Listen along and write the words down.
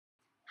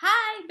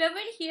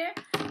Beverly here.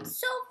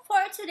 So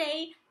for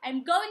today,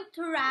 I'm going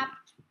to wrap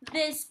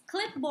this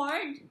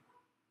clipboard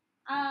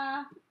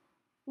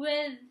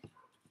with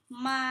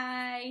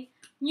my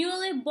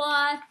newly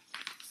bought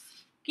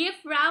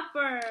gift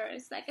wrapper.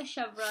 It's like a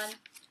chevron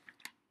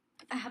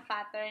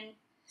pattern.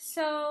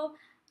 So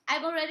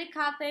I'm already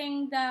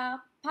cutting the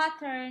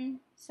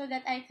pattern so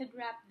that I could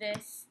wrap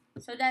this,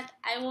 so that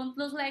I won't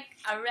look like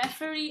a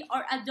referee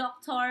or a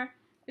doctor,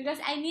 because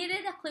I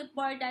needed a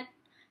clipboard that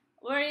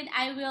wherein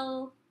I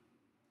will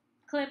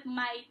clip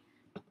my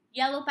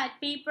yellow pad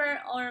paper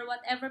or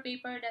whatever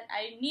paper that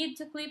I need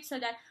to clip, so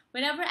that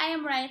whenever I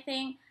am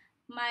writing,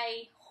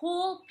 my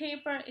whole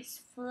paper is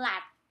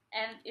flat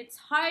and it's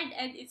hard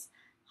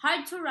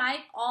to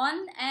write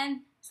on,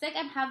 and it's like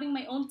I'm having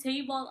my own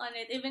table on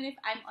it, even if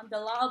I'm on the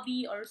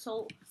lobby or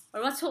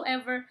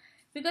whatsoever,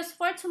 because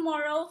for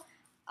tomorrow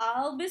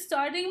I'll be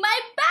starting my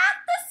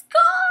back to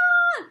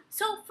school.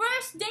 So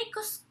first day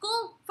of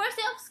school,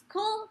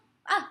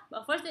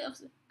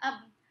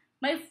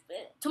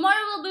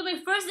 tomorrow will be my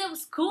first day of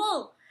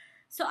school.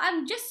 So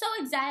I'm just so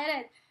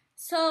excited.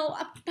 So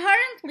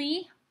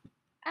apparently,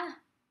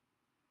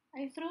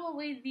 I threw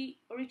away the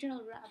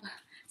original wrap.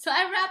 So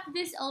I wrapped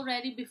this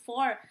already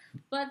before,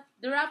 but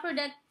the wrapper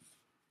that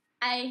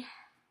I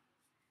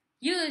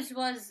used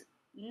was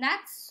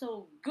not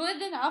so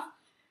good enough.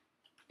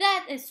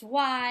 That is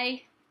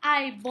why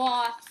I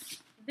bought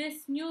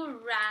this new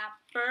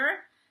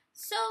wrapper,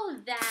 so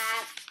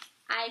that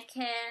I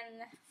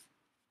can,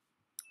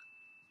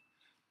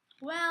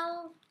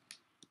 well,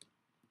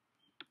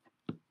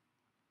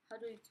 how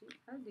do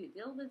you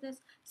deal with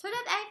this? So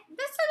that it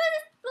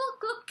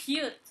will look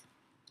cute.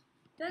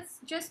 That's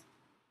just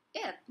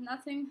it.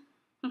 Nothing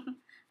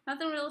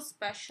nothing real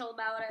special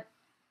about it.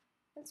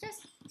 It's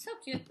just so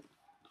cute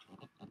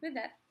with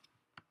that.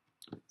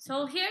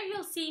 So here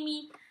you'll see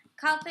me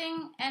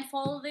cutting and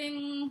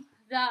folding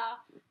the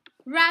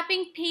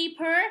wrapping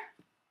paper,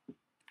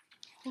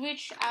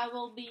 which I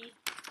will be,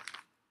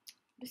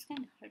 this kind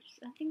of hurts.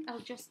 I think I'll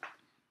just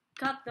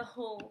cut the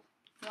whole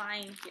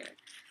line here.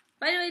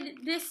 By the way,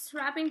 this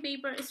wrapping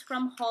paper is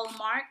from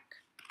Hallmark.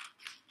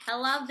 I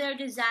love their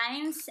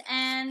designs,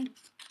 and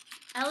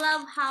I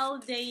love how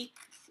they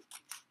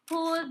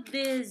put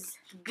these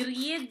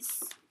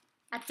grids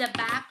at the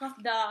back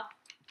of the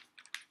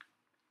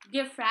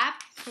gift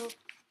wrap. So,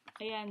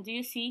 ayan, do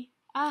you see?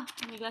 Oh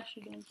my gosh,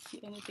 you don't see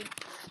anything.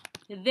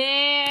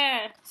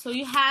 There! So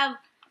it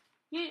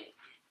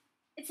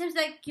seems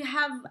like you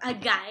have a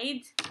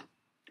guide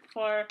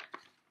for,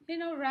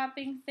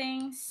 wrapping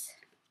things.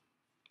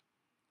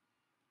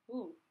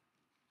 Ooh.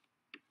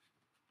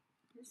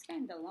 It's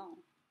kinda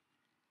long.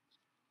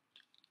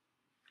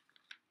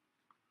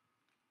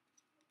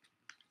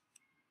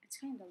 It's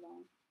kinda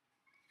long.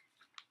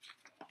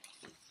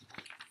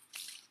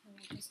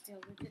 I'll just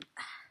deal with it.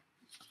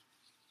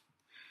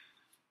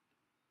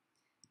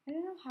 I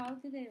don't know how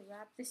did I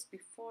wrap this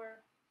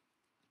before.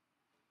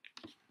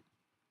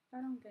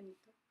 Parang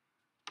ganito.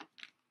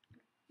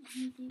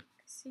 Hindi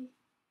kasi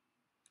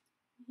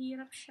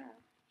hirap siya.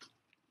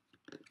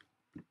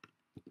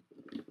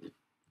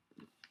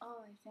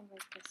 Oh, I think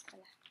like this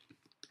pala.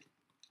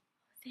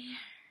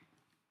 There.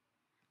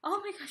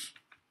 Oh my gosh!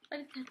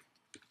 Baliktad.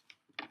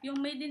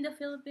 Yung made in the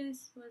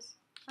Philippines was,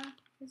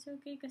 it's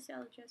okay kasi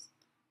I'll just,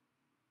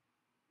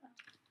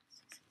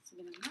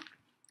 sige na nga.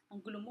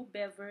 Ang gulo mo,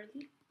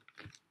 Beverly.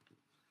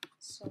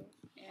 So,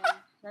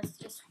 yeah, let's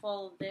just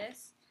fold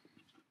this.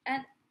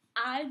 And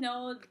I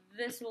know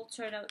this will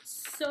turn out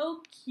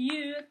so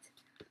cute.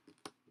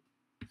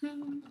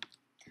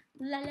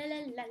 La la la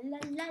la la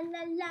la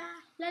la la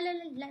la la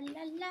la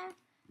la la.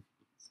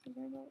 So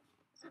there go.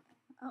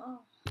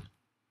 Oh,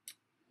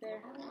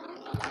 there.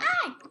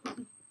 Ay!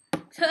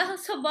 So I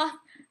also bought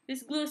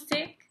this glue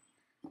stick.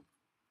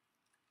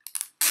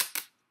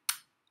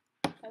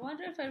 I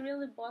wonder if I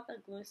really bought a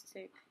glue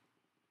stick.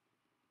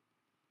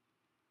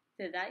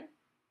 Did I?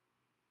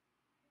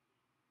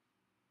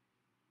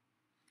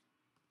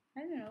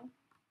 I don't know.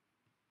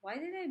 Why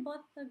did I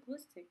bought the glue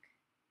stick?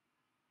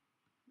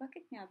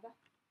 Bakit nga ba?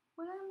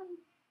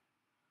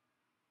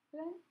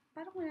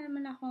 Parang wala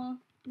naman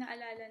akong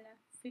naalala na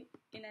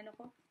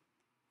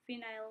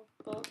vinyl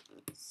coat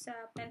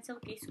sa pencil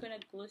case ko na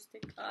glue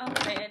stick.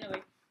 Okay, anyway.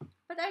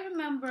 But I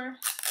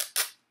remember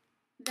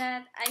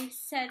that I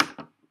said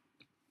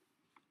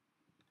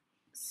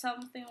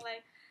something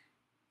like,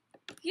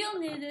 you'll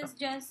need this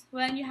just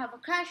when you have a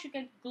crush, you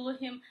can glue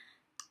him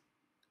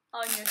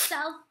on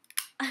yourself.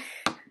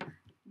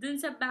 Dun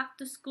sa back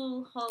to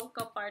school haul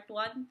ko part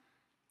 1.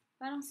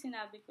 Parang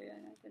sinabi ko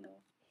yun. I don't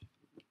know.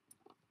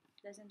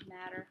 Doesn't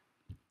matter.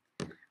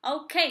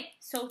 Okay,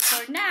 so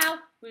for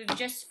now, we've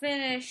just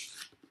finished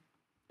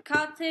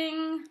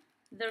cutting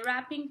the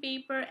wrapping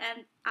paper,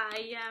 and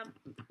I am,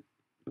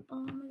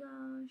 oh my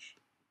gosh,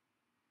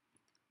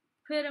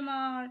 pretty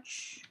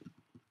much,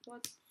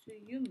 what do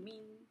you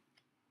mean?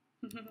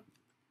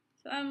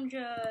 So I'm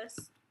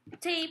just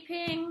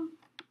taping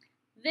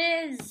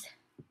this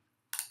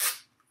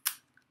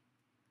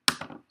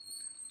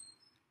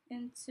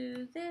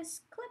into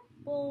this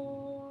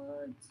clipboard.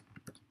 cute!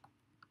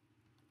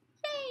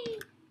 Yay!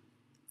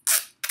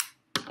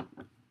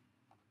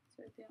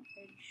 So, ito yung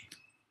edge.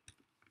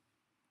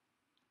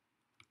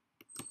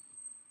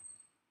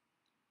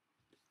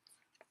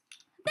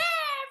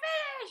 There!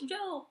 Finish!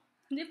 Joke!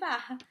 Di ba?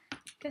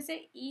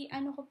 Kasi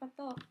i-ano ko pa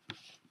to.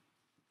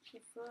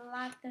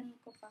 I-flatten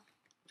ko pa.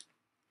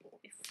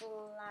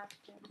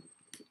 I-flatten.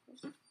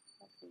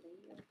 What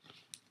layer?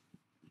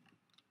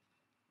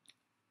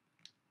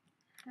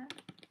 Huh?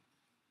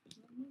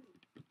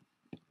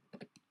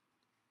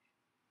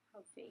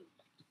 How fake.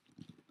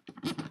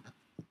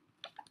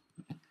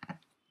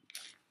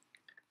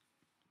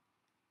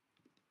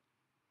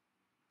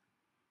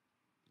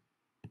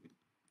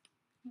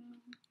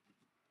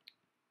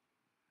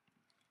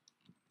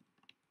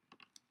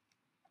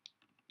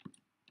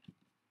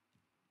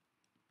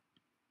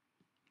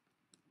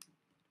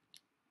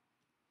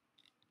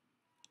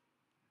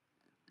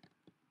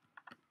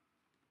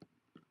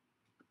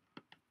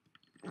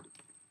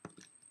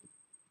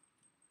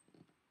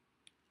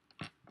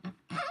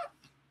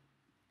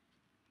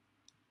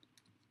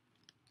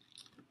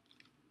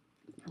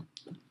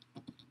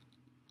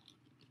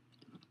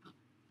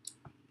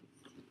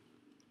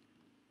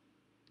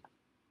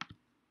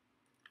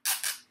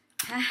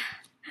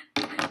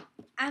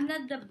 I'm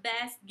not the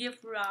best gift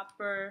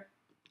wrapper.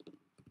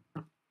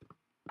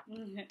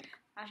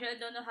 Actually, I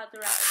don't know how to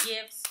wrap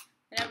gifts.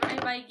 Whenever I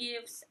buy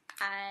gifts,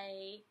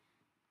 I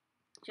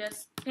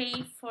just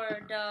pay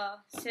for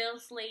the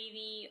sales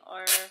lady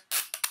or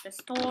the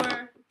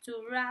store to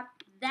wrap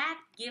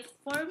that gift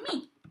for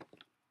me.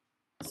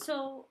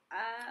 So,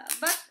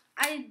 but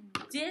I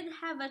did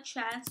have a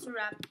chance to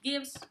wrap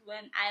gifts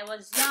when I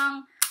was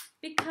young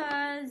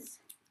because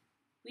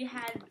we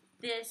had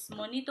this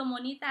monito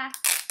monita.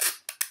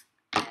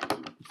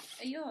 And,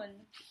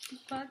 ayun.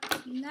 But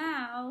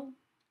now,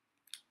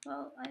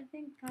 well, I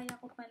think kaya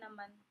ko pa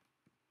naman.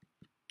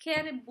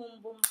 Carry boom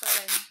boom pa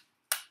rin.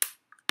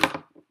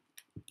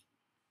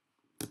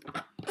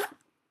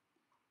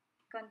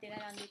 Konti na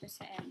lang dito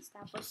sa ends.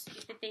 Tapos,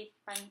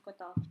 iti-tapean ko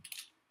to.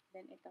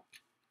 Then, ito.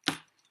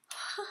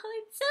 Oh,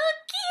 it's so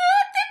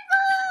cute!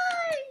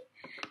 Boy!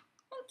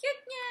 Ang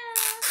cute niya!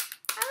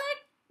 I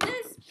like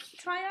this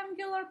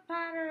triangular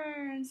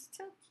patterns.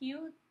 So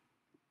cute.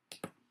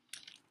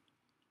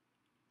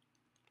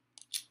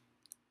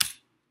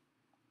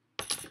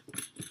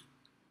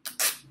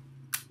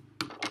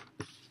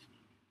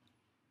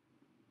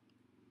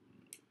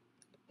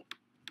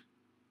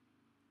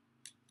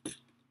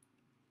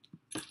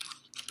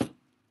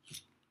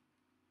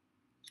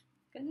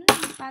 Ganun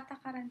ang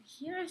patakaran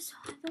here, so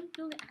I don't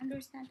really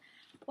understand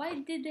why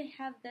did they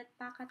have that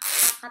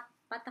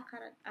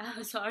patakaran.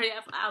 Sorry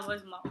if I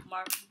was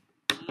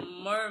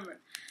murmur.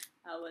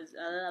 I was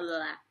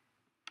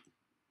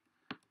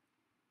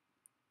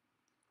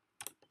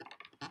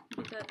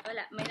because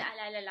wala, may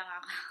naalala lang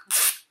ako.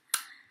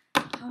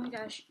 Oh my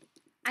gosh.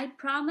 I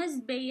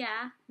promised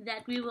Bea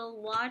that we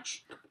will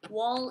watch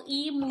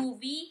Wall-E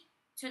movie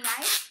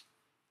tonight.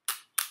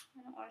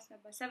 Anong oras na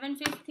ba?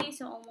 7:50,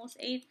 so almost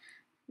 8.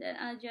 Then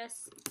I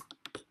just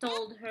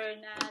told her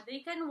na they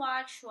can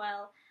watch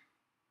while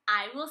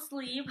I will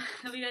sleep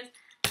because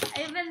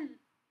even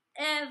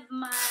if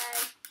my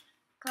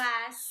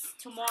class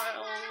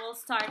tomorrow will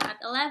start at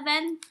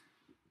 11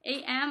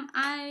 a.m.,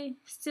 I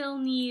still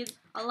need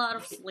a lot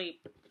of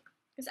sleep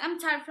because I'm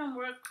tired from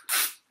work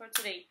for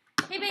today.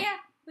 Hey Bea,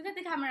 look at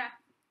the camera.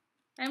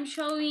 I'm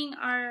showing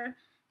our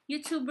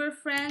YouTube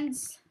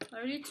friends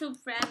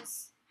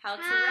how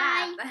to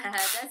wrap.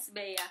 That's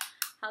Bea.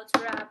 How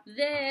to wrap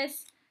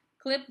this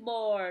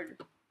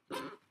clipboard.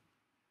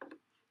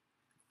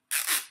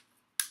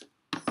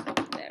 So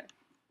there.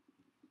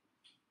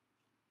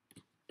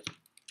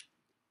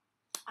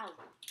 Ow.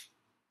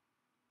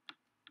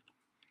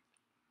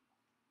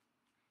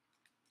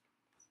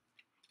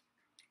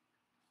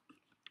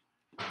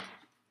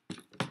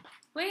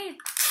 Wait,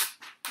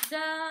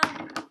 the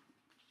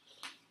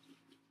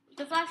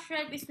flash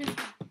drive is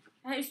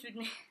with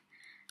me.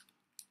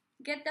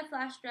 Get the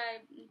flash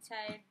drive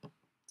inside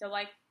the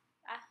white,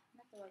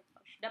 not the white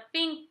pouch, the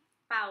pink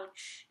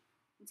pouch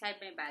inside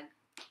my bag.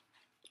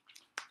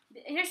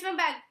 Here's my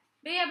bag.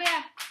 Bea.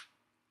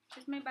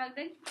 Here's my bag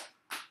din.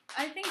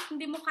 I think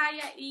hindi mo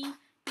kaya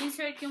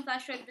i-insert yung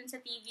flash drive dun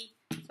sa TV.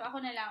 So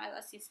ako na lang, I'll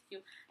assist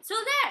you. So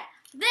there.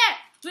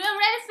 We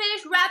already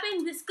finished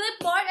wrapping this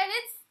clipboard and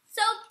it's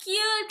so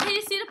cute. Can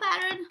you see the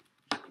pattern?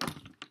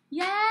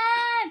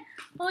 Yan!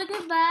 O,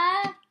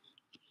 diba?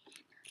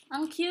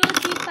 Ang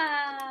cutie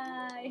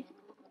pie.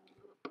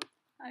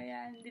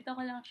 Ayan, dito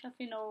ko lang siya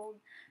pinold.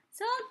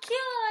 So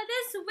cute!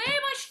 It's way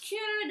much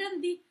cuter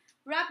than the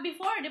wrap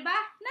before, diba?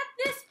 Not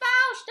this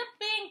pouch, the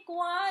pink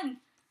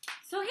one.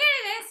 So here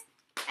it is.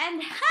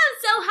 And I'm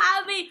so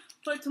happy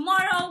for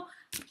tomorrow.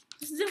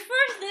 This is the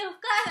first day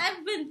of class.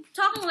 I've been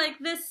talking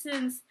like this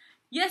since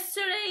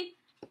yesterday.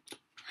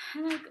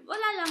 Like,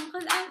 wala lang.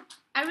 Because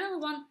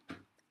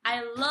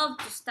I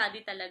love to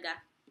study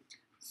talaga.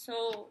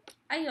 So,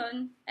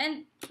 ayun.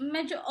 And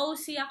medyo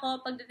OC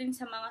ako pagdating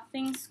sa mga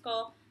things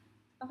ko.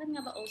 Bakit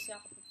nga ba OC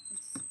ako pagdating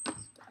sa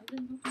things ko?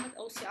 don't know kung ba't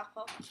OC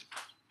ako.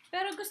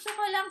 Pero gusto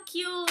ko lang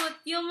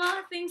cute yung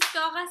mga things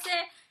ko kasi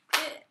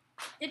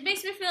it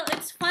makes me feel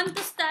it's fun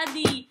to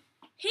study.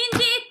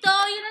 Hindi ito!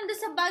 Yun nandun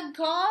sa bag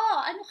ko!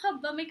 Ano ka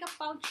ba? May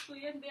ka-pouch ko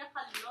yan. Baya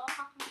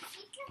kaloka.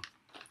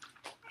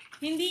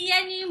 Hindi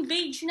yan yung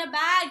beige na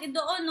bag.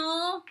 Doon,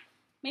 no?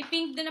 May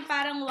pink doon na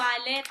parang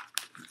wallet.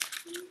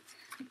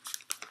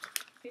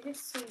 This is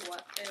so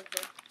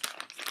whatever.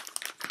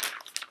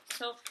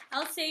 So,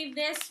 I'll save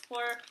this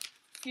for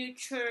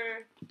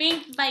future.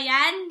 Pink ba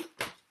yan?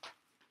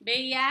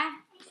 Bea?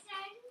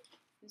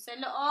 Sa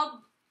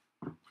loob.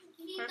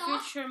 For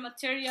future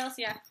materials,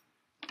 yeah.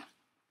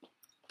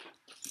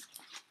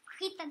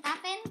 Kita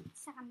natin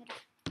sa camera.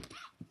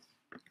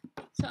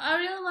 So, I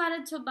really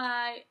wanted to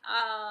buy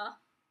a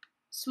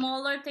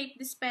smaller tape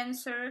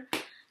dispenser.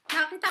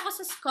 Nakita ko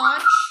sa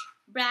Scotch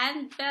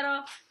brand,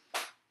 pero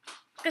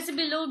kasi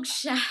bilog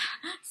siya.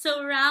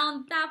 So,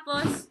 round.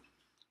 Tapos,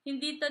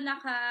 hindi to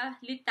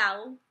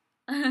nakalitaw.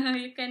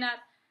 You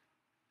cannot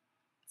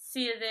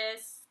see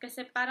this.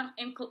 Kasi parang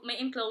may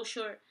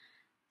enclosure.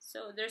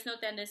 So, there's no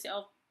tendency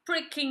of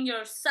pricking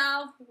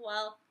yourself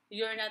while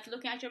you're not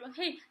looking at your bag.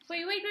 Hey,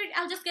 wait,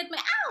 I'll just get my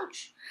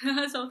ouch!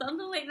 So,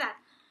 something like that.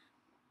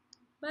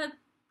 But,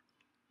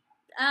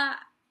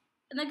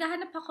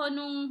 naghahanap ako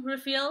nung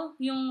refill,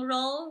 yung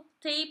roll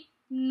tape,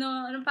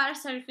 no, para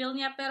sa refill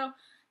niya, pero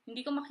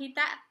hindi ko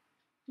makita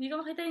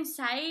yung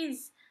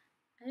size.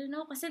 I don't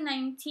know, kasi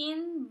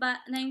 19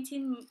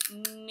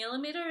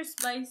 millimeters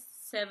by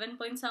 7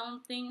 point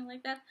something,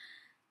 like that.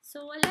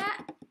 So,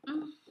 wala.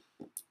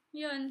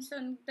 Yun, so,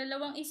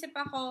 dalawang isip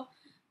ako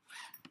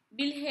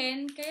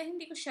bilhin, kaya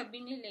hindi ko siya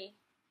binili.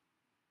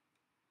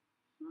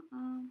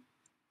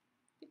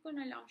 Hindi ko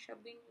na lang siya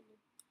binili.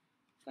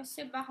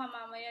 Kasi baka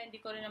mamaya hindi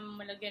ko rin naman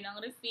malagyan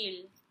ng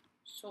refill.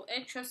 So,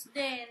 extras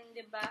din,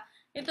 diba?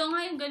 Ito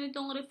nga yung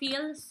ganitong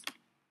refills.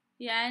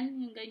 Yan,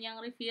 yung ganyang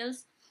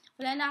refills.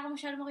 Wala na ako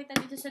masyadong makita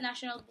dito sa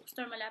National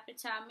Bookstore malapit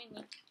sa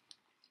amin eh.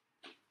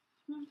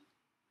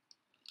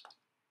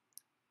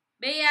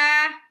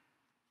 Bea!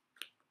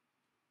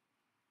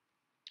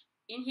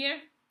 In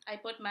here, I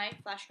put my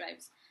flash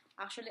drives.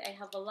 Actually, I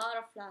have a lot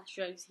of flash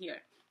drives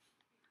here.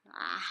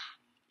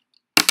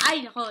 Ay,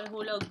 nako,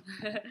 nahulog.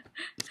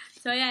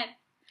 So, yan.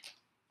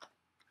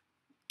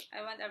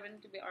 I want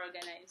everything to be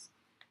organized.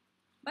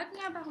 Ba't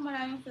nga ba kung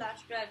maraming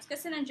flash drives?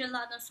 Kasi nandiyan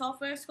lahat ng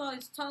softwares ko,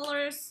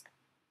 installers,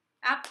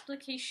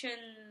 application,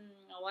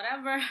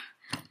 whatever.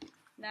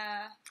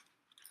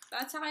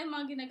 At saka yung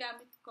mga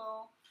ginagamit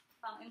ko,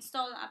 pang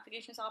install ng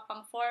application, saka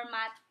pang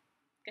format.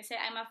 Kasi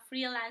I'm a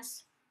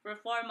freelance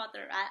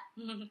reformatter,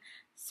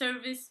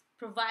 service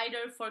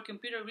provider for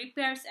computer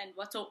repairs and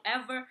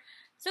whatsoever.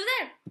 So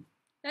there!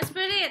 That's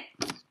pretty it.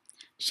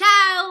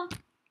 Ciao!